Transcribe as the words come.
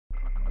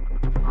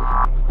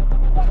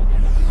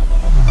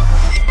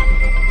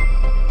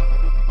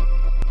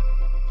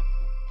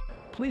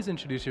please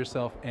introduce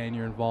yourself and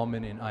your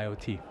involvement in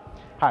IoT.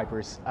 Hi,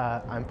 Bruce.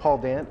 I'm Paul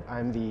Dant.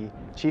 I'm the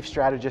Chief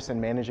Strategist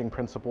and Managing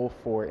Principal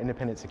for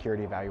Independent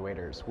Security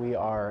Evaluators. We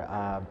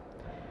are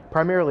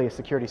primarily a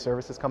security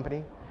services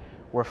company.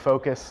 We're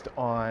focused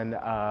on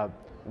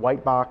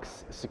white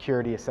box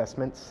security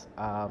assessments,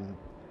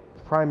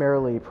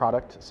 primarily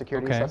product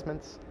security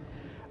assessments.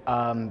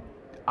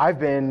 I've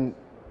been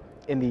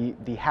in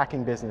the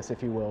hacking business,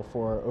 if you will,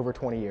 for over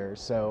 20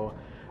 years. So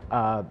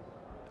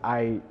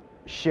I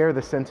share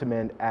the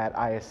sentiment at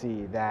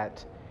ISE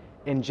that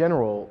in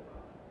general,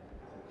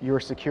 your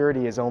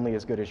security is only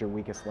as good as your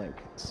weakest link.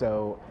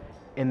 So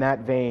in that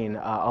vein,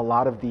 a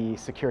lot of the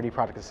security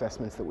product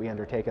assessments that we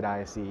undertake at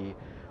ISE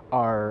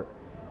are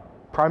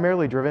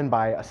primarily driven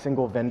by a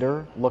single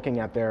vendor looking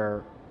at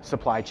their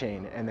supply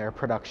chain and their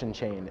production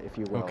chain, if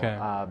you will,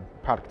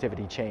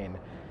 productivity chain,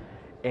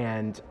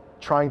 and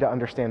trying to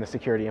understand the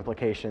security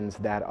implications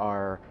that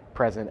are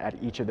present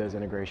at each of those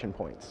integration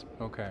points.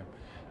 Okay.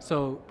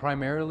 So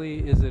primarily,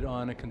 is it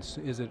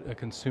a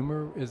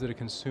consumer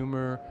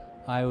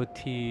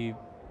IoT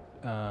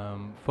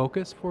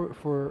focus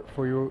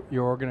for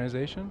your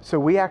organization? So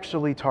we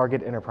actually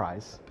target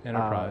enterprise.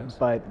 Enterprise.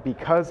 But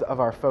because of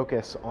our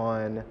focus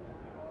on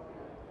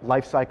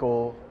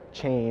lifecycle,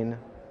 chain,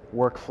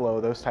 workflow,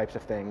 those types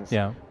of things,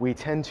 we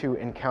tend to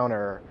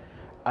encounter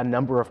a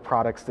number of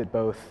products that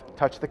both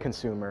touch the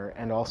consumer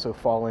and also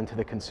fall into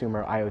the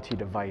consumer IoT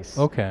device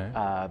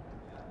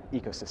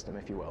ecosystem,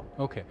 if you will.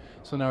 Okay,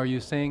 so now are you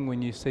saying when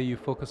you say you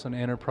focus on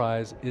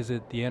enterprise, is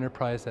it the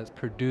enterprise that's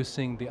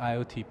producing the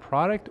IoT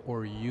product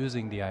or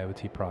using the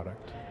IoT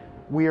product?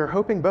 We are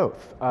hoping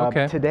both.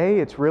 Today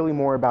it's really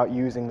more about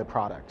using the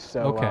product.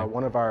 So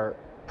one of our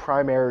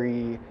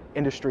primary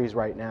industries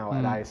right now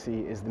at ISE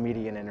is the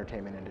media and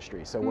entertainment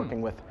industry. So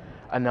working with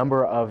a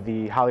number of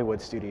the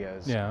Hollywood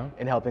studios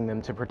and helping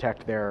them to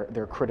protect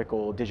their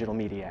critical digital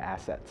media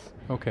assets.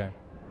 Okay.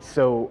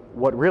 So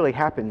what really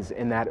happens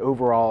in that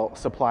overall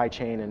supply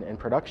chain and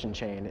production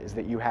chain is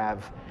that you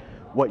have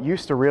what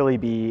used to really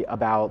be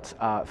about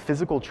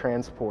physical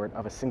transport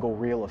of a single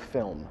reel of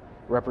film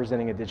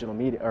representing a digital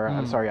media, or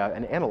I'm sorry,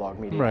 an analog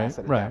media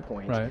asset at that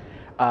point,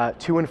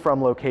 to and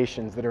from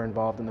locations that are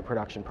involved in the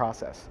production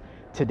process.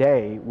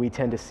 Today, we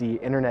tend to see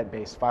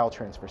internet-based file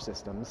transfer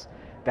systems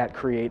that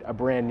create a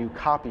brand new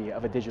copy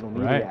of a digital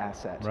media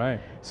asset.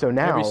 So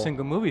now every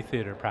single movie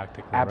theater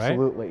practically,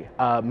 absolutely.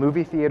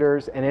 Movie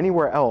theaters and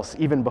anywhere else,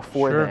 even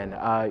before then,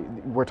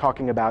 we're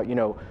talking about, you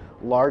know,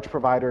 large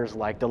providers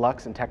like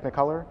Deluxe and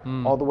Technicolor,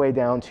 all the way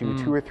down to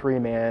 2 or 3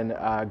 man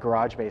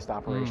garage-based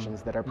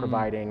operations that are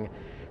providing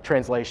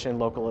translation,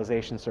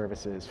 localization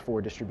services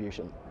for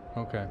distribution.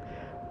 Okay.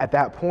 At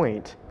that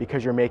point,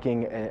 because you're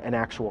making an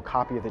actual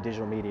copy of the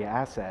digital media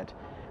asset,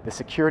 the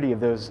security of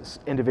those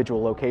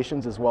individual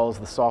locations, as well as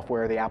the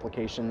software, the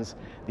applications,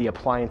 the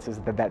appliances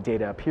that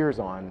data appears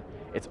on,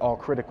 it's all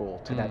critical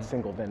to that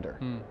single vendor.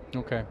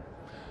 Okay.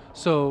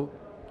 So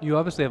you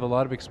obviously have a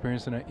lot of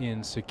experience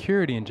in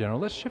security in general.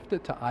 Let's shift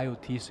it to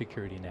IoT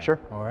security now. Sure.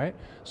 All right.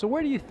 So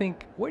where do you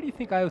think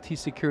IoT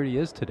security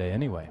is today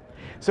anyway?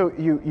 So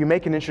you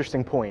make an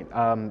interesting point.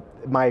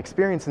 My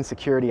experience in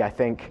security, I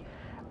think,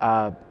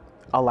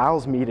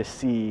 allows me to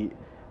see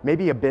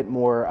maybe a bit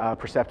more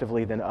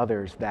perceptively than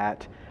others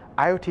that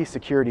IoT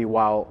security,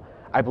 while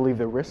I believe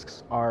the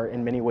risks are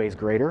in many ways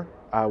greater,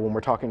 when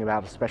we're talking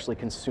about especially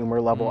consumer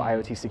level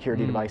IoT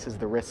security devices,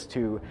 the risks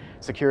to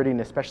security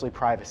and especially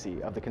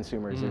privacy of the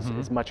consumers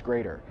is much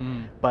greater.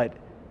 But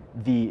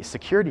the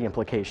security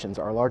implications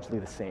are largely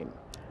the same.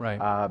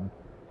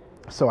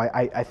 So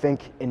I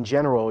think in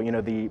general, you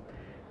know, the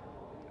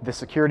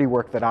security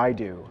work that I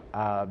do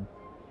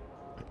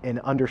in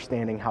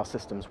understanding how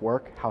systems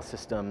work, how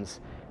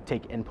systems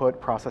take input,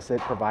 process it,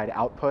 provide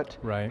output,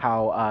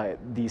 how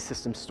these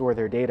systems store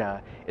their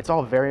data, it's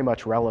all very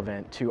much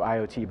relevant to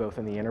IoT, both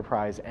in the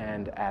enterprise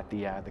and at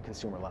the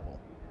consumer level.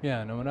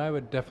 Yeah, no, and I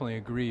would definitely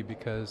agree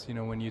because, you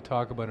know, when you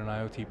talk about an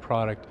IoT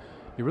product,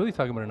 you're really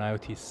talking about an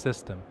IoT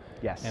system.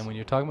 Yes. And when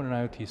you're talking about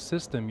an IoT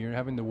system, you're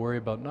having to worry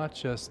about not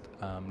just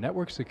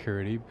network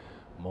security,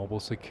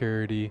 mobile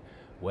security,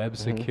 web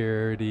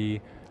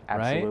security,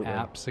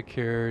 app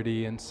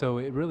security, and so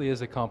it really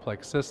is a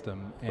complex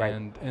system.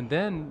 And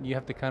then you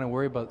have to kind of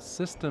worry about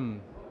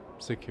system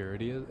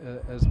security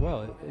as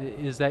well.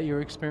 Is that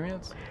your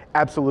experience?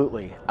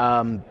 Absolutely.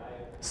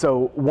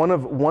 So one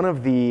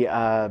of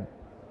the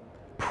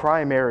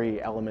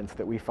primary elements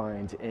that we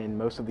find in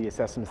most of the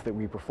assessments that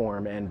we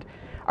perform, and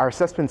our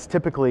assessments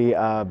typically,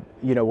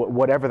 you know,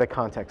 whatever the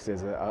context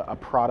is, a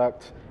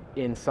product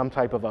in some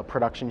type of a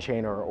production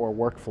chain or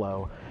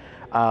workflow,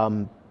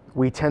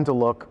 we tend to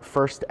look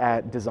first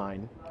at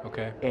design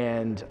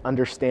and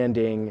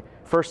understanding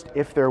first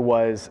if there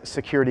was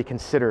security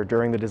considered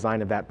during the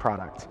design of that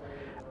product.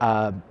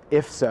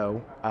 If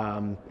so,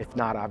 if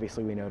not,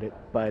 obviously we note it,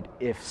 but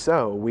if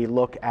so, we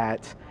look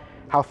at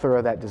how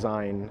thorough that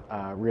design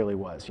really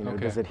was. You know,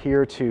 does it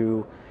adhere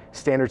to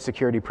standard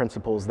security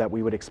principles that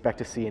we would expect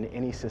to see in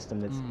any system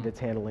that's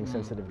handling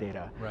sensitive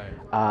data?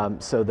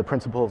 So the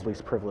principle of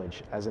least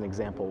privilege, as an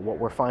example, what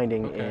we're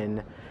finding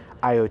in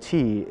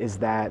IoT is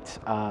that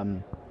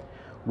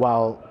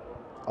while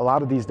a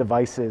lot of these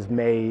devices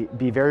may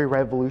be very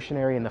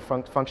revolutionary in the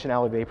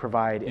functionality they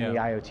provide in the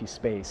IoT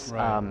space,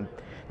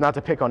 not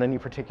to pick on any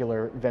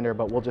particular vendor,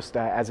 but we'll just,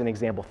 as an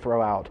example,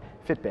 throw out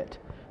Fitbit.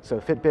 So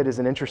Fitbit is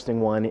an interesting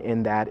one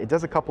in that it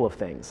does a couple of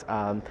things.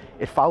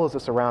 It follows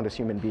us around as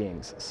human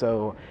beings.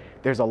 So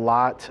there's a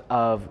lot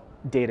of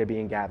data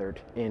being gathered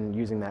in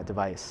using that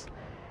device.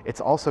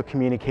 It's also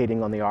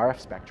communicating on the RF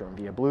spectrum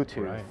via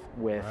Bluetooth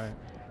with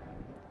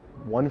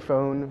one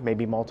phone,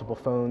 maybe multiple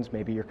phones,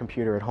 maybe your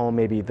computer at home,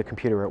 maybe the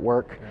computer at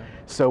work.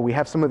 So we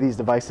have some of these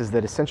devices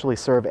that essentially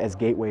serve as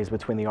gateways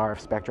between the RF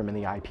spectrum and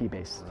the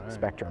IP-based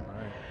spectrum.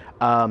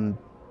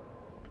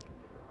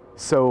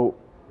 So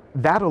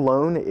that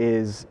alone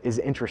is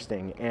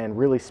interesting and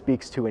really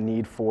speaks to a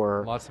need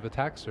for lots of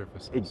attack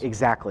surfaces.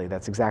 Exactly,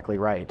 that's exactly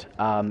right.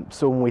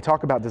 So when we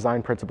talk about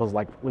design principles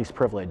like least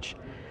privilege,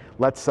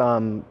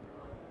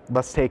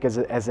 let's take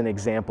as an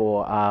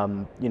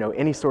example, you know,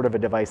 any sort of a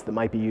device that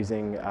might be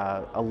using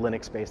a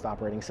Linux-based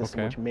operating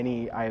system, which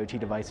many IoT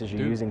devices are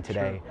using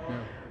today.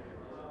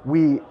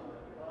 We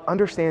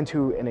understand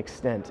to an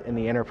extent in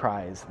the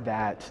enterprise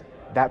that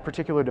that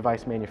particular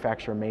device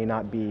manufacturer may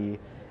not be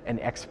an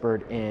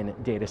expert in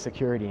data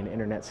security and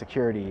internet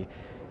security.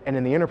 And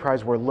in the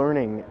enterprise, we're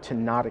learning to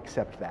not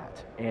accept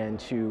that and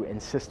to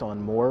insist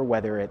on more,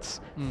 whether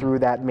it's through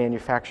that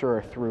manufacturer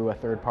or through a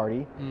third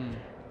party.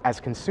 As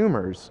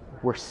consumers,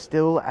 we're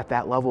still at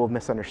that level of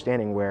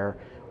misunderstanding where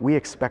we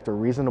expect a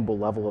reasonable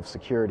level of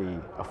security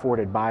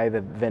afforded by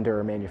the vendor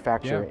or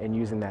manufacturer in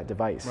using that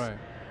device.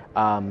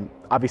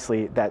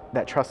 Obviously,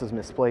 that trust is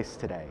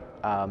misplaced today.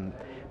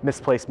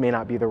 Misplaced may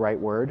not be the right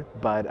word,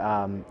 but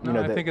you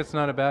know, I think it's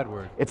not a bad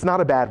word. It's not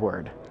a bad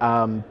word.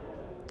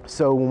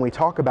 So when we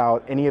talk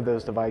about any of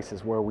those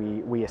devices where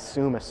we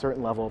assume a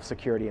certain level of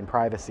security and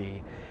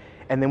privacy,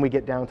 and then we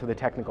get down to the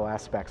technical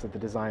aspects at the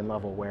design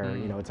level where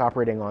you know, it's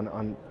operating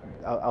on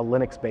a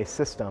Linux-based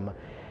system,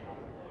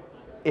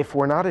 if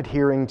we're not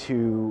adhering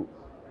to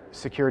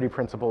security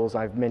principles,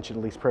 I've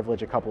mentioned least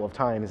privilege a couple of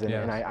times,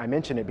 and I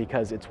mention it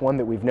because it's one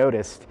that we've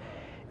noticed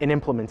in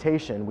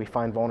implementation. We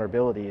find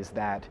vulnerabilities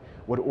that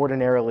would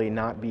ordinarily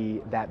not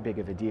be that big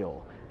of a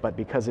deal, but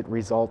because it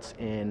results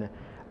in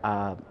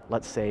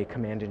let's say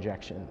command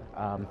injection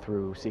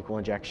through SQL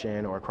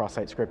injection or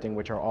cross-site scripting,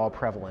 which are all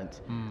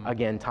prevalent.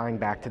 Again, tying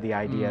back to the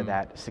idea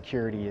that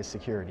security is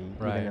security,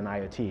 even in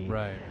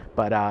IoT.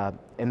 But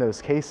in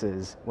those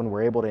cases, when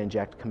we're able to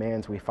inject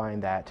commands, we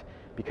find that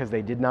because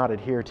they did not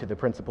adhere to the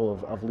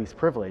principle of least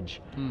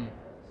privilege,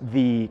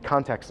 the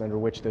context under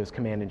which those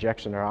command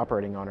injection are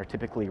operating on are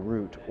typically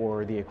root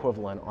or the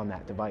equivalent on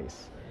that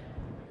device.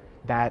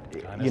 That,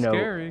 you know,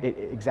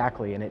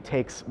 exactly, and it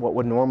takes what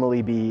would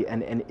normally be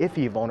an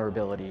iffy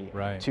vulnerability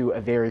to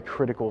a very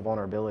critical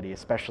vulnerability,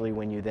 especially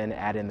when you then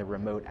add in the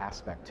remote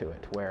aspect to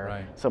it,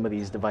 where some of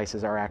these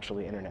devices are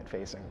actually internet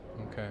facing.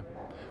 Okay.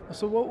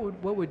 So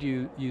what would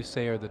you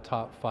say are the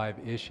top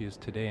 5 issues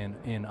today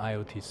in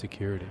IoT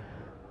security?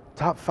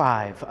 Top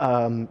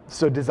 5.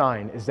 So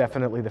design is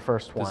definitely the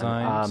first one.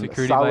 Design,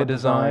 security by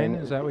design,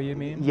 is that what you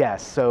mean?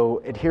 Yes, so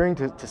adhering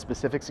to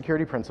specific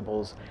security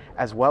principles,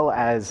 as well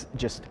as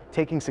just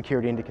taking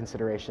security into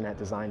consideration at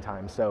design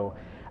time. So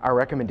our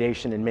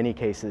recommendation in many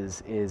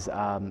cases is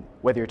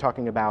whether you're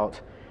talking about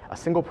a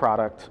single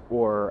product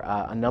or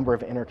a number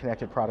of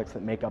interconnected products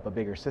that make up a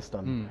bigger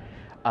system,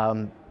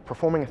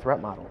 performing a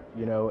threat model,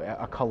 you know,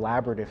 a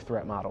collaborative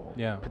threat model,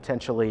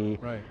 potentially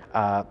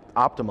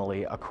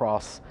optimally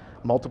across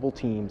multiple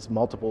teams,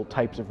 multiple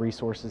types of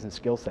resources and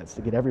skill sets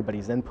to get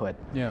everybody's input.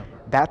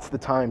 That's the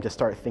time to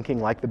start thinking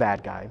like the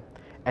bad guy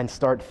and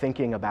start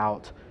thinking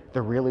about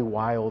the really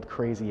wild,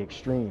 crazy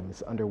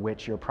extremes under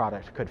which your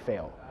product could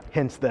fail.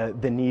 Hence the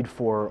need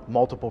for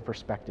multiple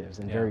perspectives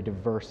and very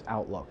diverse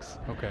outlooks.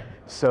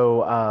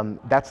 So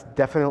that's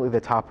definitely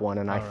the top one,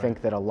 and I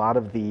think that a lot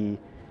of the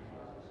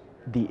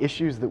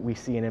issues that we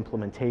see in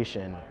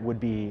implementation would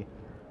be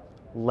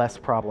less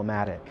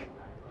problematic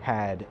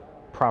had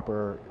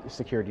proper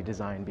security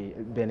design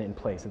been in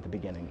place at the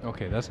beginning.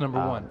 Okay, that's number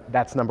 1.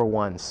 That's number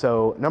 1.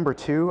 So number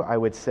 2, I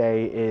would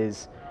say,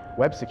 is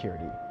web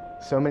security.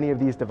 So many of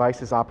these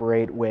devices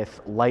operate with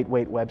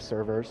lightweight web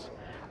servers.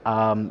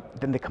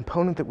 Then the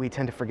component that we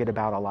tend to forget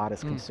about a lot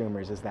as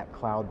consumers is that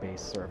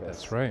cloud-based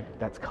service.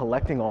 That's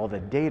collecting all the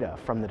data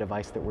from the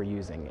device that we're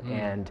using.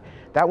 And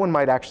that one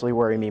might actually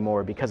worry me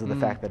more because of the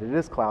fact that it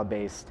is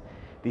cloud-based.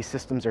 These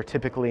systems are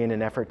typically, in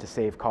an effort to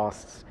save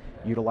costs,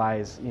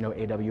 utilize, you know,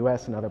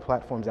 AWS and other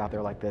platforms out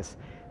there like this.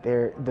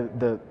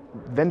 The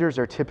vendors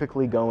are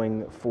typically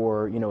going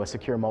for, you know, a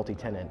secure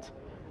multi-tenant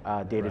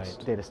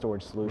data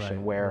storage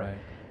solution where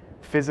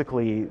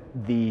physically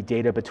the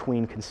data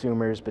between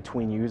consumers,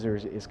 between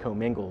users is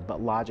commingled,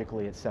 but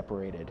logically it's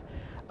separated.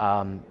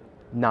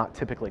 Not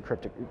typically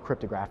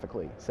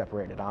cryptographically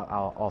separated.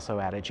 I'll also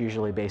add it's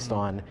usually based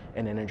on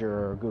an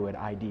integer or GUID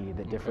ID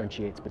that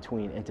differentiates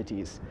between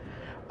entities.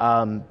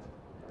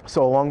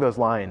 So along those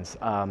lines,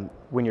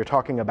 when you're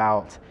talking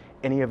about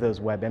any of those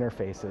web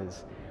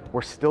interfaces,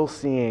 we're still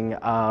seeing,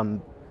 I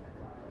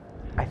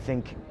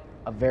think,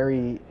 a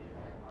very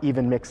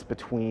even mix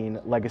between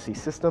legacy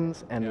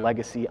systems and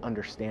legacy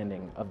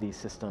understanding of these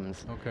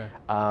systems. Okay.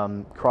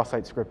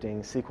 Cross-site scripting,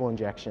 SQL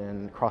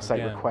injection,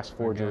 cross-site request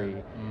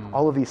forgery,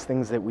 all of these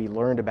things that we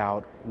learned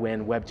about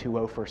when Web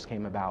 2.0 first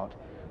came about,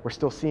 we're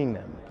still seeing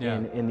them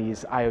in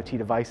these IoT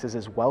devices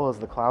as well as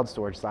the cloud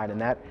storage side, and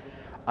that,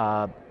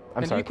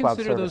 do you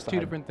consider those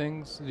two different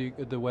things,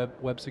 the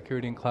web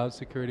security and cloud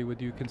security?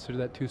 Would you consider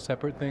that two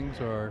separate things,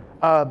 or?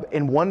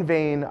 In one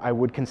vein, I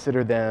would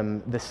consider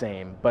them the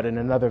same, but in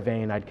another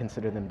vein, I'd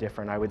consider them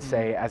different. I would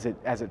say, as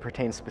it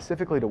pertains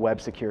specifically to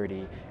web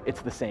security,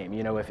 it's the same.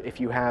 You know, if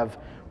you have,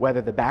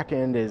 whether the back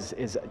end is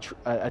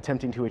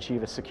attempting to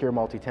achieve a secure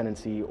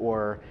multi-tenancy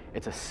or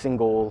it's a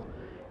single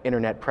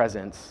internet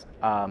presence,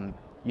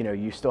 you know,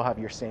 you still have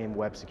your same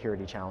web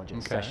security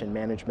challenges, session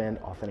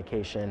management,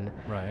 authentication,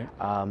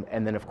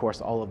 and then of course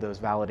all of those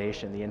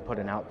validation, the input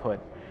and output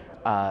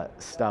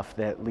stuff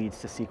that leads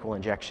to SQL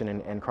injection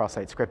and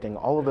cross-site scripting.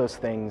 All of those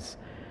things,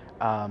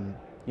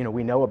 you know,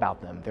 we know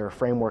about them. There are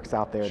frameworks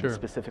out there that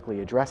specifically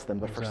address them,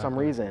 but for some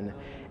reason,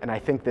 and I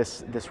think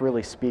this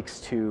really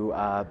speaks to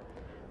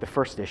the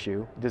first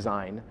issue,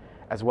 design,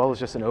 as well as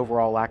just an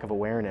overall lack of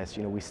awareness.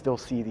 You know, we still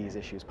see these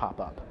issues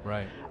pop up.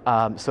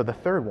 So the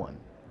third one,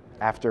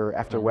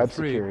 after web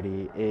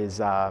security,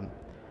 is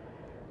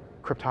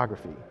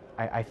cryptography.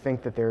 I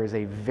think that there is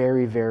a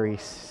very, very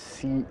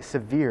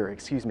severe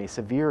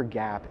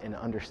gap in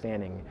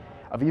understanding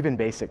of even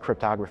basic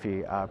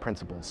cryptography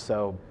principles.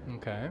 So,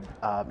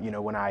 you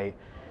know, when I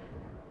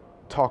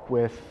talk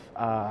with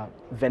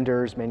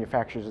vendors,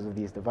 manufacturers of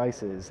these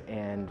devices,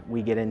 and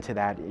we get into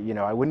that, you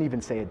know, I wouldn't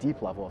even say a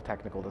deep level of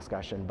technical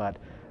discussion, but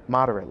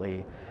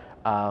moderately.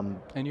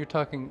 And you're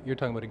talking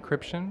about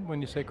encryption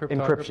when you say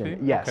cryptography? Encryption,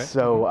 yes. Okay.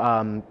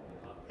 So,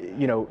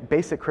 you know,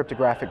 basic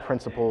cryptographic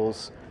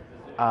principles,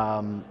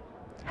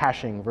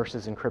 hashing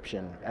versus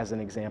encryption, as an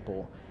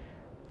example.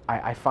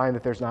 I find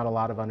that there's not a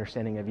lot of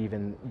understanding of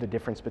even the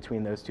difference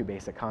between those two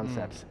basic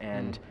concepts.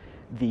 And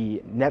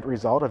the net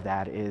result of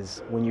that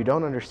is when you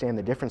don't understand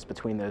the difference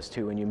between those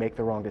two and you make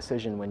the wrong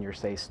decision when you're,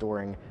 say,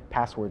 storing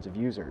passwords of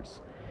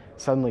users,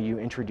 suddenly you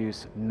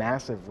introduce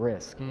massive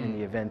risk in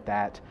the event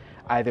that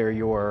either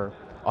your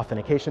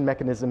authentication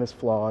mechanism is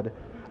flawed,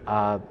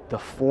 the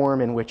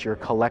form in which you're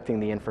collecting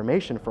the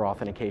information for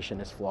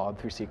authentication is flawed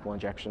through SQL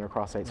injection or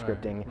cross-site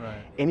scripting.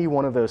 Any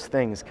one of those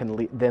things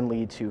can then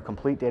lead to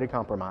complete data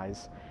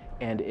compromise.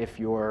 And if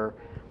you're,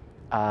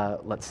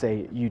 let's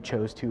say you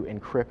chose to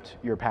encrypt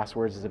your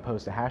passwords as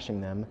opposed to hashing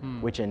them,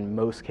 which in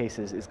most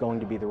cases is going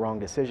to be the wrong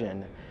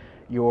decision,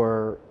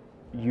 your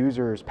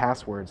users'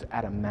 passwords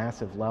at a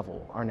massive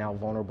level are now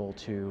vulnerable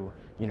to,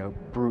 you know,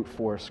 brute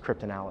force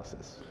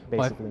cryptanalysis,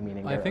 basically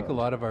meaning I think a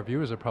lot of our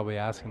viewers are probably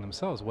asking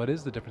themselves, what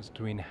is the difference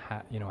between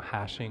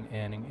hashing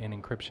and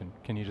encryption?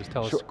 Can you just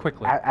tell us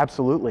quickly?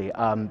 Absolutely.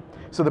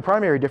 So the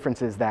primary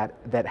difference is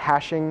that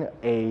hashing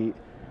a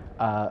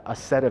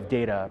set of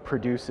data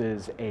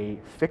produces a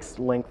fixed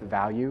length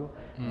value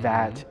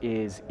that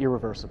is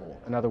irreversible.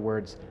 In other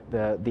words,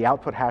 the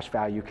output hash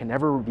value can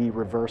never be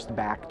reversed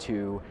back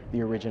to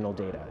the original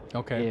data.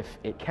 If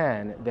it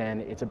can, then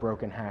it's a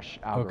broken hash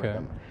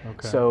algorithm.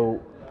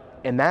 So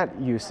in that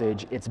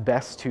usage, it's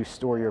best to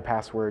store your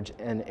passwords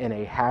in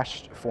a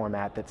hashed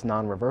format that's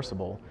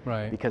non-reversible,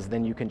 because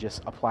then you can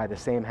just apply the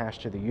same hash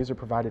to the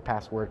user-provided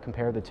password,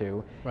 compare the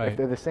two. If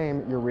they're the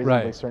same, you're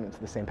reasonably certain it's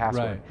the same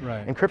password.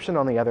 Encryption,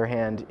 on the other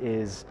hand,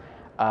 is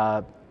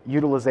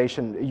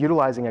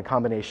utilizing a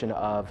combination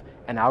of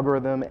an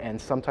algorithm and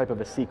some type of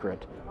a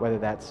secret, whether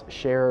that's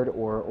shared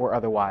or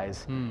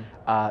otherwise,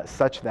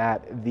 such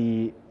that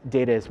the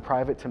data is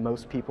private to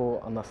most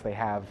people unless they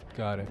have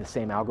the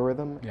same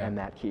algorithm and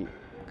that key.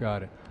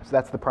 Got it. So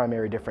that's the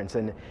primary difference.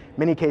 In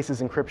many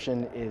cases,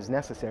 encryption is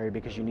necessary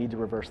because you need to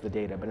reverse the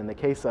data. But in the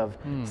case of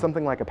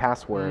something like a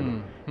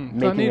password,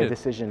 making a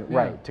decision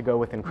to go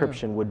with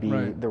encryption would be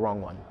the wrong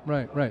one.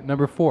 Right.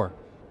 Number 4.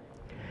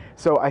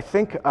 So I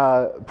think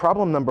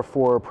problem number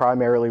 4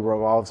 primarily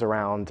revolves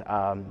around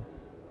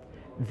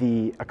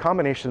a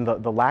combination,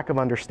 the lack of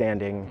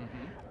understanding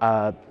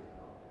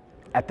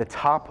at the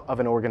top of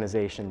an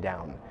organization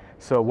down.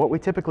 So what we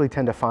typically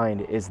tend to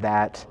find is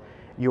that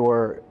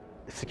your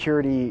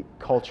security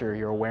culture,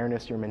 your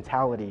awareness, your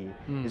mentality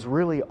is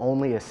really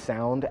only as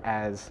sound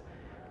as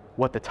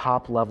what the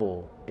top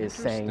level is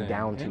saying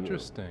down to you.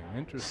 Interesting.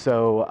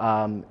 So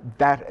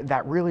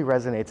that really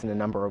resonates in a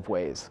number of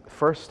ways.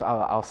 First,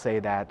 I'll say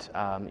that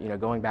you know,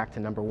 going back to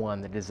number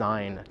 1, the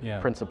design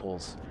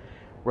principles,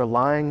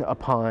 relying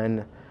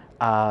upon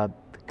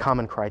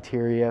common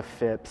criteria,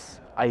 FIPS,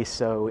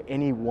 ISO,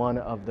 any one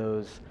of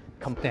those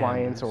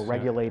compliance or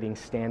regulating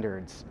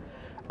standards,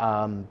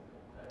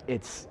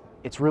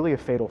 it's really a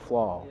fatal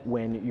flaw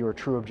when your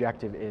true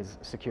objective is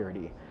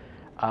security.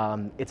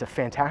 It's a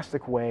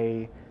fantastic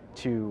way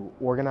to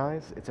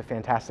organize, it's a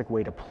fantastic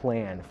way to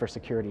plan for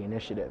security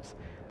initiatives.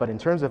 But in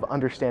terms of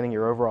understanding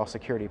your overall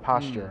security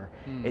posture,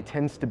 it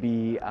tends to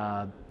be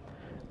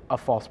a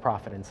false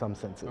prophet in some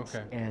senses.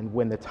 And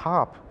when the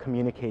top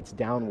communicates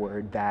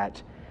downward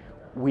that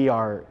we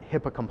are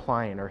HIPAA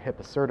compliant or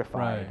HIPAA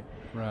certified,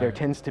 there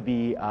tends to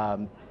be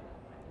an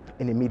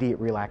immediate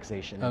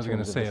relaxation. I was going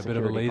to say a bit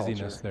of a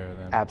laziness culture. there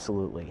then.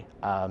 Absolutely.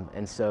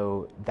 And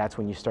so that's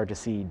when you start to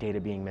see data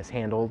being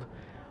mishandled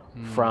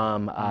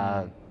from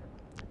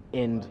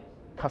end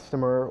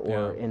customer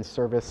or in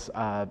service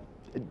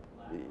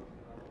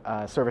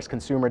service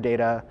consumer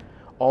data,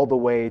 all the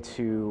way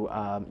to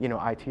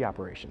IT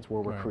operations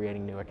where we're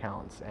creating new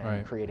accounts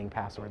and creating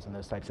passwords and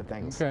those types of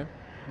things. Okay,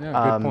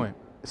 yeah, good point.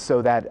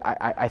 So that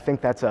I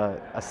think that's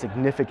a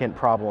significant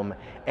problem,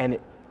 and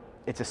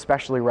it's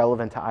especially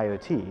relevant to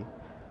IoT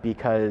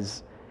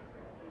because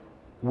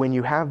when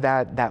you have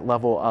that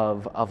level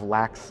of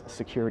lax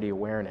security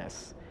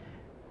awareness,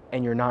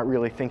 and you're not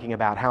really thinking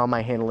about how am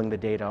I handling the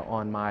data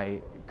on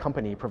my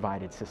company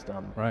provided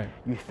system,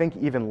 you think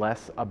even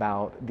less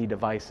about the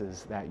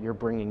devices that you're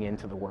bringing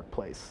into the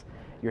workplace.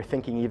 You're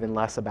thinking even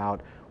less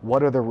about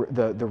what are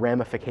the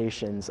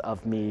ramifications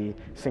of me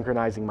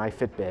synchronizing my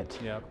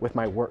Fitbit with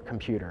my work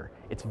computer.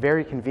 It's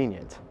very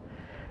convenient.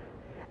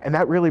 And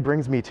that really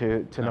brings me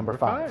to number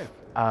five.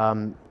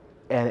 And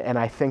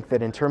I think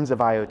that in terms of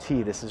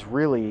IoT, this is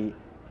really,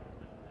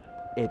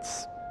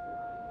 it's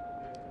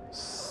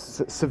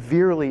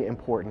severely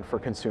important for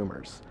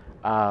consumers.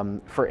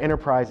 For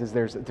enterprises,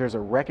 there's a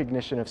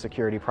recognition of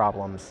security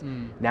problems.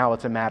 Now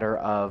it's a matter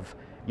of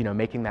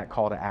making that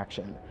call to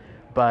action.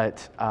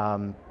 But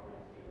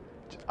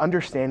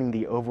understanding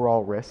the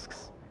overall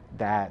risks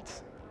that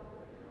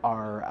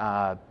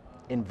are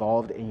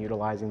involved in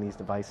utilizing these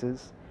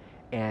devices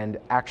and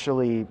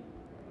actually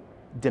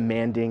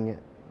demanding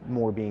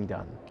more being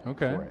done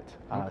for it.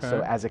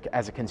 So as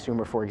a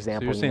consumer, for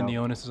example. So you're saying the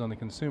onus is on the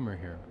consumer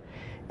here?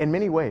 In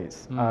many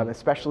ways,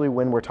 especially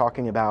when we're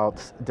talking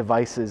about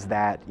devices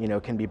that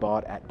can be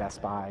bought at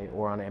Best Buy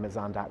or on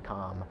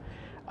Amazon.com.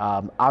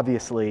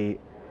 Obviously,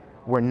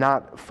 we're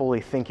not fully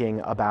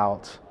thinking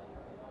about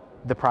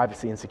the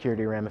privacy and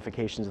security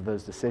ramifications of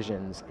those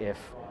decisions if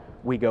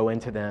we go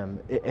into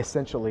them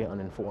essentially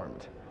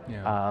uninformed.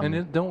 Yeah.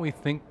 And don't we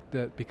think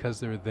that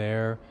because they're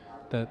there,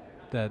 that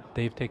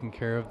they've taken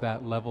care of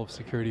that level of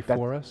security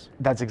for us?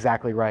 That's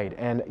exactly right.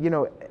 And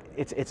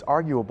it's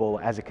arguable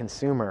as a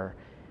consumer.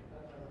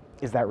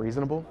 Is that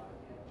reasonable?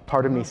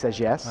 Part of me says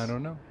yes. I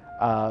don't know.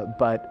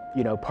 But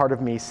part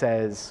of me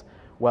says,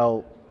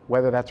 well,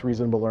 whether that's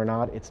reasonable or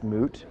not, it's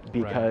moot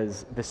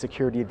because the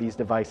security of these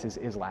devices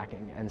is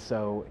lacking. And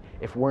so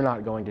if we're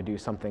not going to do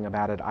something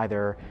about it,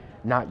 either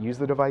not use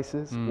the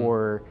devices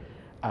or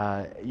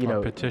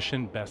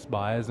petition Best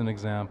Buy as an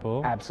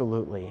example.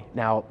 Absolutely.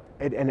 Now,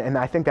 and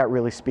I think that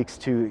really speaks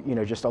to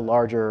just a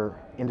larger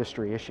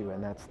industry issue,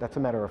 and that's a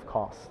matter of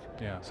cost.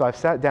 Yeah. So I've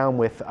sat down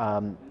with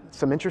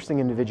some interesting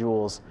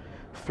individuals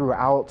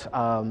throughout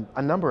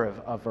a number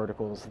of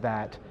verticals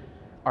that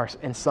are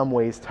in some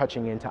ways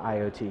touching into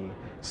IoT.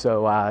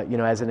 So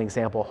as an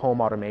example,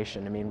 home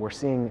automation. I mean, we're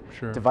seeing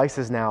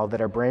devices now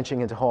that are branching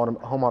into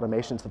home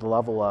automation to the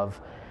level of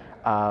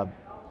the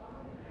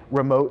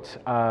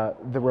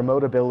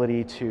remote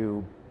ability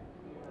to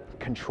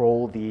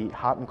control the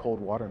hot and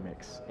cold water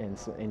mix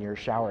in your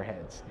shower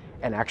heads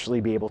and actually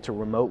be able to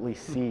remotely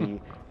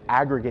see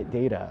aggregate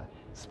data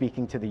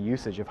speaking to the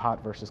usage of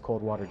hot versus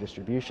cold water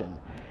distribution.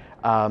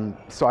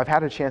 So I've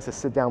had a chance to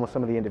sit down with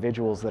some of the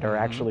individuals that are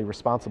actually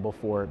responsible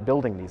for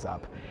building these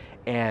up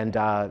and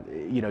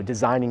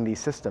designing these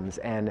systems,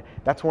 and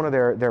that's one of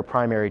their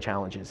primary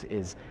challenges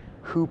is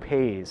who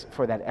pays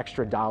for that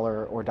extra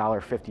 $1 or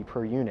 $1.50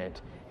 per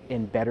unit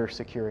in better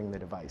securing the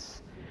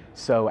device.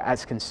 So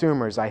as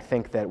consumers, I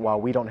think that while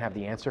we don't have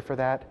the answer for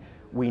that,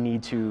 we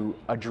need to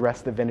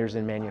address the vendors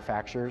and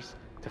manufacturers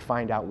to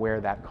find out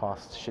where that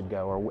cost should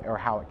go or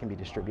how it can be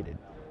distributed.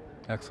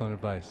 Excellent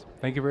advice.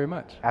 Thank you very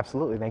much.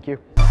 Absolutely, thank you.